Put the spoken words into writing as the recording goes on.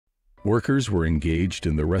Workers were engaged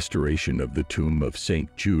in the restoration of the tomb of St.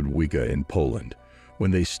 Judwiga in Poland when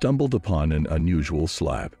they stumbled upon an unusual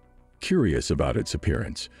slab. Curious about its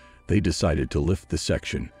appearance, they decided to lift the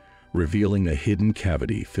section, revealing a hidden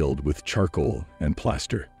cavity filled with charcoal and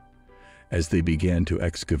plaster. As they began to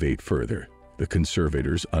excavate further, the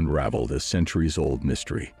conservators unraveled a centuries-old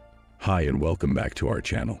mystery. Hi and welcome back to our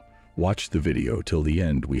channel. Watch the video till the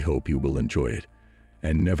end. We hope you will enjoy it.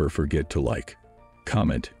 And never forget to like,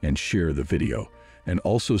 comment, and share the video, and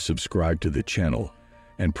also subscribe to the channel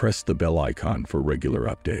and press the bell icon for regular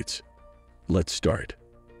updates. Let's start.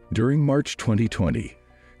 During March 2020,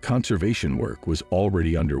 conservation work was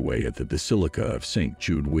already underway at the Basilica of St.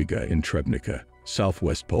 Judwiga in Trebnica,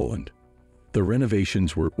 southwest Poland. The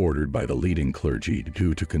renovations were ordered by the leading clergy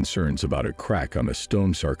due to concerns about a crack on a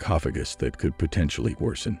stone sarcophagus that could potentially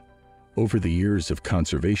worsen. Over the years of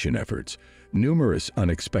conservation efforts, numerous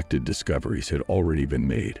unexpected discoveries had already been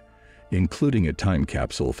made, including a time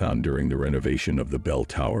capsule found during the renovation of the bell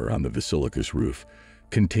tower on the basilica's roof,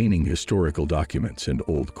 containing historical documents and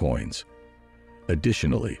old coins.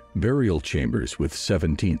 Additionally, burial chambers with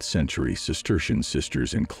 17th century Cistercian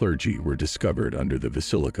sisters and clergy were discovered under the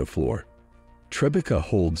basilica floor. Trebnica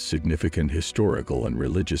holds significant historical and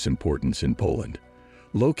religious importance in Poland.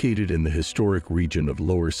 Located in the historic region of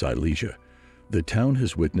Lower Silesia, the town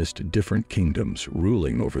has witnessed different kingdoms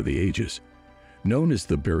ruling over the ages. Known as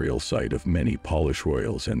the burial site of many Polish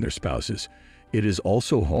royals and their spouses, it is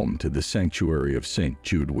also home to the sanctuary of St.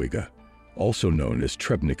 Judwiga, also known as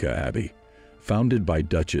Trebnica Abbey, founded by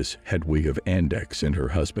Duchess Hedwig of Andechs and her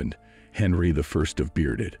husband, Henry I of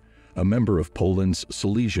Bearded, a member of Poland's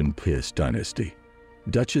Silesian Piast dynasty.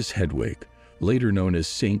 Duchess Hedwig, later known as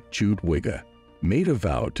St. Judwiga, made a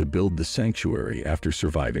vow to build the sanctuary after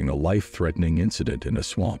surviving a life-threatening incident in a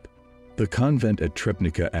swamp. The convent at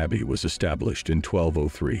Trebnica Abbey was established in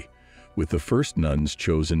 1203, with the first nuns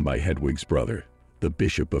chosen by Hedwig's brother, the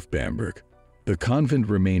Bishop of Bamberg. The convent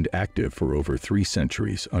remained active for over 3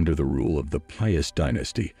 centuries under the rule of the Piast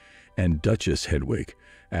dynasty, and Duchess Hedwig,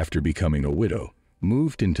 after becoming a widow,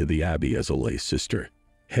 moved into the abbey as a lay sister.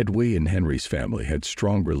 Hedwig and Henry's family had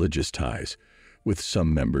strong religious ties, with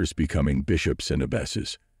some members becoming bishops and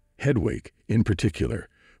abbesses. Hedwig, in particular,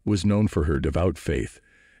 was known for her devout faith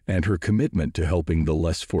and her commitment to helping the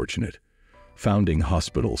less fortunate, founding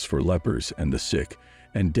hospitals for lepers and the sick,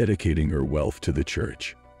 and dedicating her wealth to the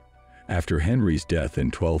church. After Henry's death in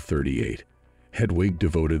 1238, Hedwig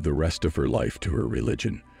devoted the rest of her life to her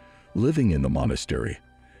religion, living in the monastery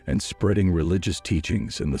and spreading religious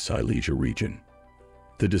teachings in the Silesia region.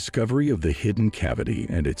 The discovery of the hidden cavity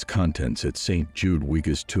and its contents at St.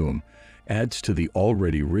 Judwiga's tomb adds to the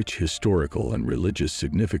already rich historical and religious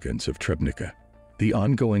significance of Trebnica. The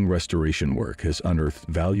ongoing restoration work has unearthed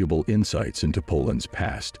valuable insights into Poland's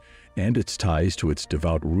past and its ties to its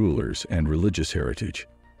devout rulers and religious heritage.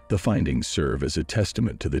 The findings serve as a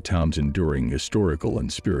testament to the town's enduring historical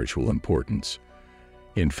and spiritual importance.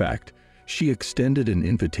 In fact, she extended an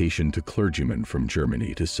invitation to clergymen from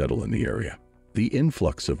Germany to settle in the area. The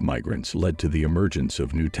influx of migrants led to the emergence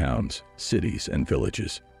of new towns, cities, and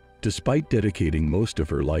villages. Despite dedicating most of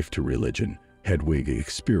her life to religion, Hedwig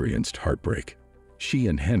experienced heartbreak. She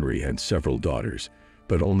and Henry had several daughters,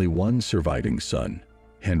 but only one surviving son,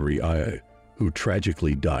 Henry I, who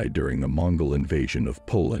tragically died during the Mongol invasion of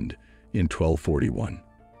Poland in 1241.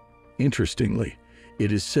 Interestingly,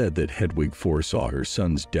 it is said that Hedwig foresaw her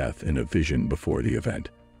son's death in a vision before the event.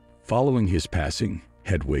 Following his passing,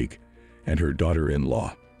 Hedwig and her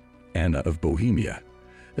daughter-in-law, Anna of Bohemia,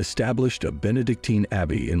 established a Benedictine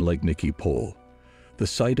abbey in Legnicki Pole, the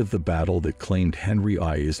site of the battle that claimed Henry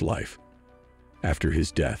I's life. After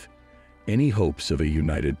his death, any hopes of a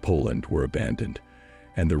united Poland were abandoned,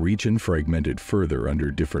 and the region fragmented further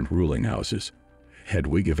under different ruling houses.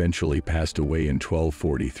 Hedwig eventually passed away in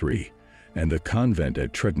 1243, and the convent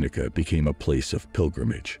at Trebnica became a place of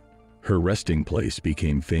pilgrimage. Her resting place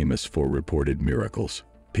became famous for reported miracles,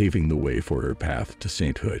 paving the way for her path to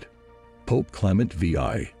sainthood. Pope Clement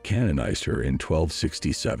VI canonized her in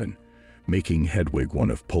 1267, making Hedwig one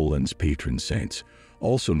of Poland's patron saints,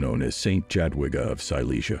 also known as Saint Jadwiga of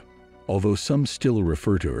Silesia. Although some still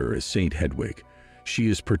refer to her as Saint Hedwig, she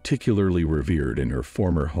is particularly revered in her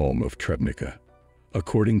former home of Trebnica.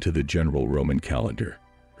 According to the general Roman calendar,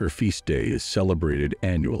 her feast day is celebrated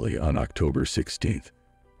annually on October 16th.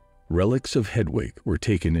 Relics of Hedwig were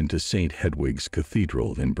taken into St. Hedwig's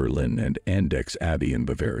Cathedral in Berlin and Andechs Abbey in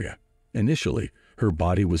Bavaria. Initially, her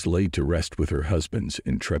body was laid to rest with her husband's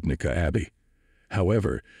in Trebnica Abbey.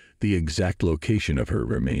 However, the exact location of her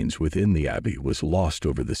remains within the abbey was lost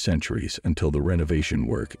over the centuries until the renovation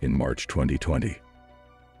work in March 2020.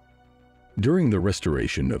 During the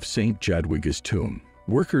restoration of St. Jadwiga's tomb,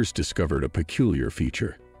 workers discovered a peculiar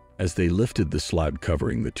feature. As they lifted the slab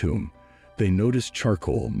covering the tomb, they noticed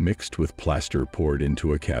charcoal mixed with plaster poured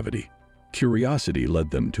into a cavity. Curiosity led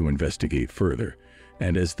them to investigate further,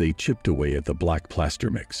 and as they chipped away at the black plaster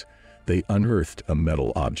mix, they unearthed a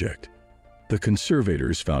metal object. The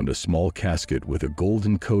conservators found a small casket with a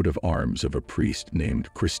golden coat of arms of a priest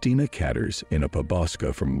named Christina Katters in a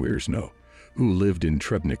Paboska from Wierzno, who lived in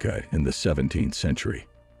Trebnica in the 17th century.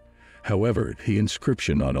 However, the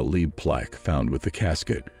inscription on a lead plaque found with the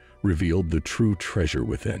casket revealed the true treasure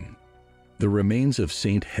within: the remains of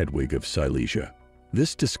Saint Hedwig of Silesia.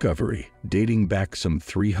 This discovery, dating back some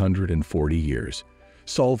 340 years,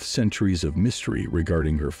 solved centuries of mystery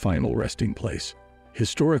regarding her final resting place.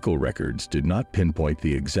 Historical records did not pinpoint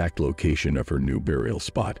the exact location of her new burial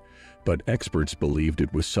spot, but experts believed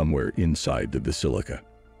it was somewhere inside the basilica.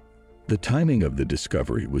 The timing of the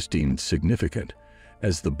discovery was deemed significant,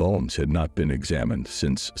 as the bones had not been examined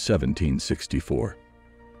since 1764.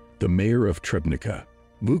 The mayor of Trebnica,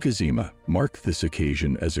 Vukazima, marked this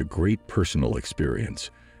occasion as a great personal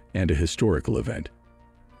experience and a historical event.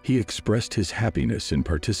 He expressed his happiness in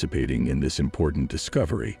participating in this important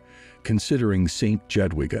discovery, considering Saint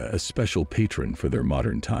Jadwiga a special patron for their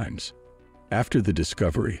modern times. After the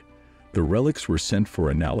discovery, the relics were sent for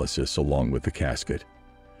analysis along with the casket.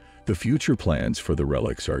 The future plans for the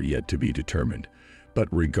relics are yet to be determined, but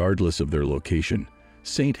regardless of their location,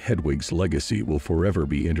 Saint Hedwig's legacy will forever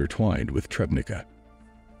be intertwined with Trebnica.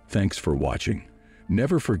 Thanks for watching.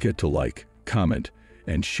 Never forget to like, comment,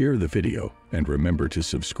 and share the video, and remember to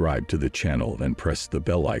subscribe to the channel and press the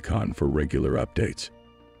bell icon for regular updates.